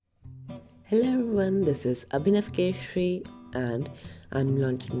Hello everyone, this is Abhinav Keshri and I'm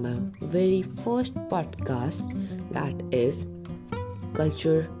launching my very first podcast that is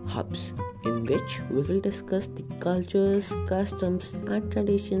Culture Hubs, in which we will discuss the cultures, customs, and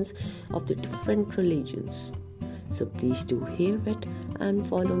traditions of the different religions. So please do hear it and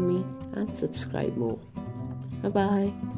follow me and subscribe more. Bye bye.